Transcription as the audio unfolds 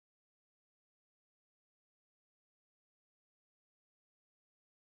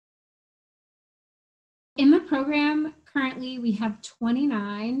in the program, currently we have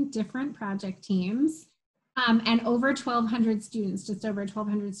 29 different project teams and over 1,200 students, just over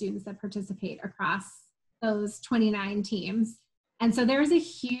 1,200 students that participate across those 29 teams. And so there's a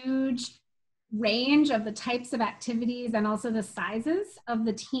huge range of the types of activities and also the sizes of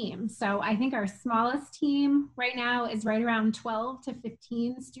the team. So I think our smallest team right now is right around 12 to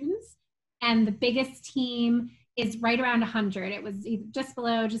 15 students. And the biggest team is right around 100. It was just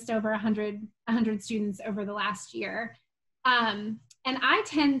below, just over 100 students over the last year. And I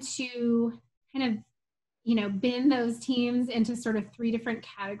tend to kind of, bin those teams into sort of 3 different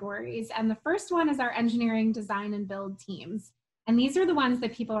categories. And the first one is our engineering, design, and build teams. And these are the ones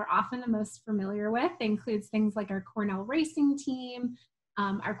that people are often the most familiar with. It includes things like our Cornell racing team,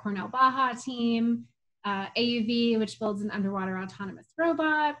 our Cornell Baja team, AUV, which builds an underwater autonomous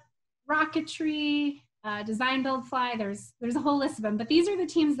robot, rocketry, design, build, fly. There's a whole list of them, but these are the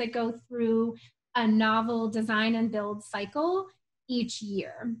teams that go through a novel design and build cycle each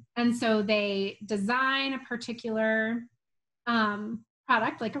year. And so they design a particular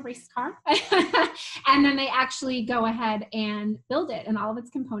product, like a race car, and then they actually go ahead and build it and all of its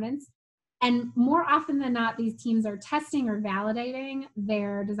components. And more often than not, these teams are testing or validating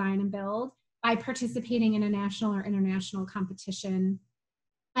their design and build by participating in a national or international competition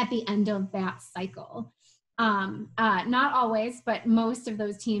at the end of that cycle. Not always, but most of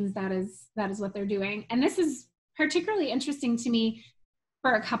those teams, that is what they're doing. And this is particularly interesting to me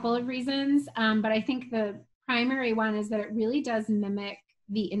for a couple of reasons, but I think the primary one is that it really does mimic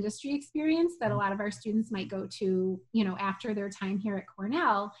the industry experience that a lot of our students might go to, after their time here at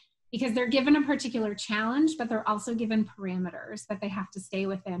Cornell, because they're given a particular challenge, but they're also given parameters that they have to stay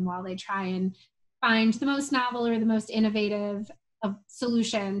within while they try and find the most novel or the most innovative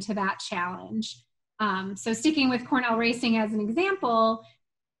solution to that challenge. So sticking with Cornell Racing as an example,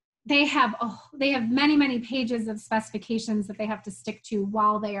 they have many, many pages of specifications that they have to stick to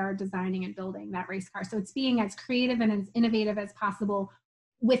while they are designing and building that race car. So it's being as creative and as innovative as possible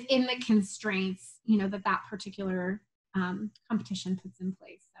within the constraints, that particular competition puts in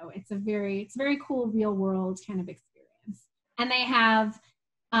place. So it's a very cool real world kind of experience. And they have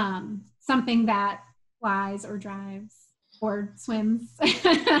something that flies or drives or swims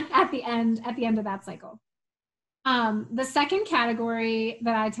at the end of that cycle. The second category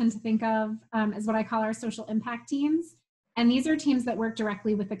that I tend to think of is what I call our social impact teams. And these are teams that work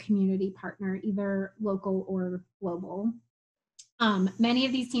directly with a community partner, either local or global. Many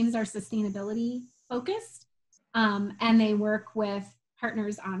of these teams are sustainability focused, and they work with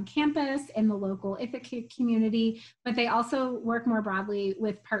partners on campus in the local Ithaca community, but they also work more broadly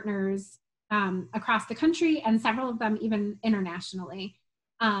with partners across the country, and several of them even internationally.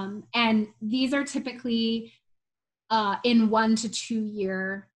 And these are typically in 1 to 2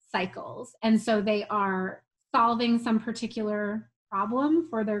 year cycles. And so they are solving some particular problem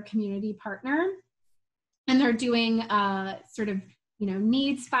for their community partner. And they're doing sort of,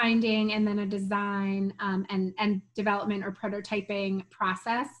 needs finding and then a design and development or prototyping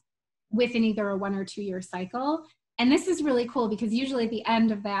process within either a 1 or 2 year cycle. And this is really cool because usually at the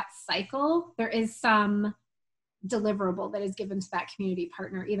end of that cycle, there is some deliverable that is given to that community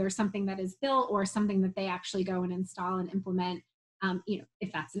partner, either something that is built or something that they actually go and install and implement.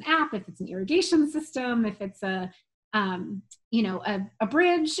 If that's an app, if it's an irrigation system, if it's a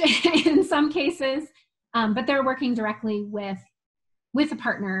bridge in some cases, but they're working directly with a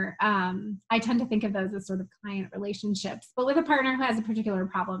partner. I tend to think of those as sort of client relationships, but with a partner who has a particular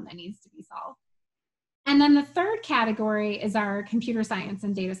problem that needs to be solved. And then the third category is our computer science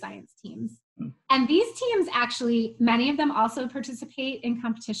and data science teams. And these teams actually, many of them also participate in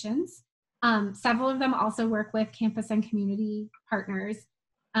competitions. Several of them also work with campus and community partners.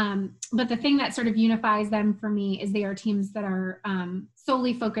 But the thing that sort of unifies them for me is they are teams that are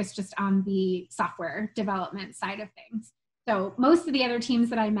solely focused just on the software development side of things. So most of the other teams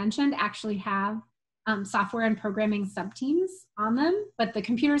that I mentioned actually have software and programming sub-teams on them, but the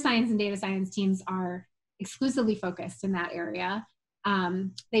computer science and data science teams are exclusively focused in that area.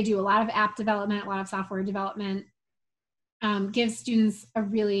 They do a lot of app development, a lot of software development, give students a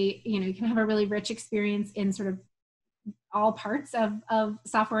really, you can have a really rich experience in sort of all parts of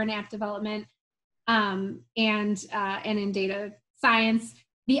software and app development and in data science.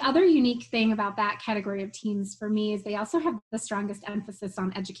 The other unique thing about that category of teams for me is they also have the strongest emphasis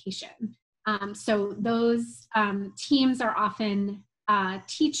on education. So those teams are often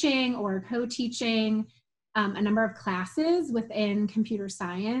teaching or co-teaching a number of classes within computer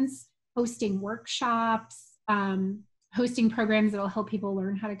science, hosting workshops, hosting programs that will help people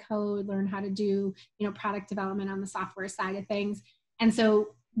learn how to code, learn how to do, product development on the software side of things. And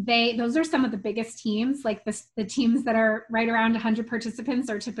so those are some of the biggest teams. Like the teams that are right around 100 participants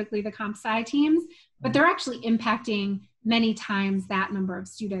are typically the comp sci teams, but they're actually impacting many times that number of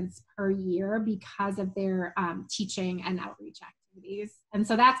students per year because of their teaching and outreach activities. And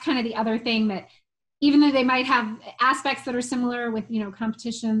so that's kind of the other thing, that even though they might have aspects that are similar with,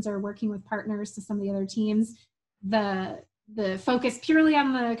 competitions or working with partners to some of the other teams, the focus purely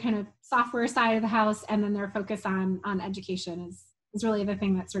on the kind of software side of the house, and then their focus on education is really the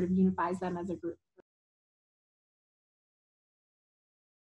thing that sort of unifies them as a group.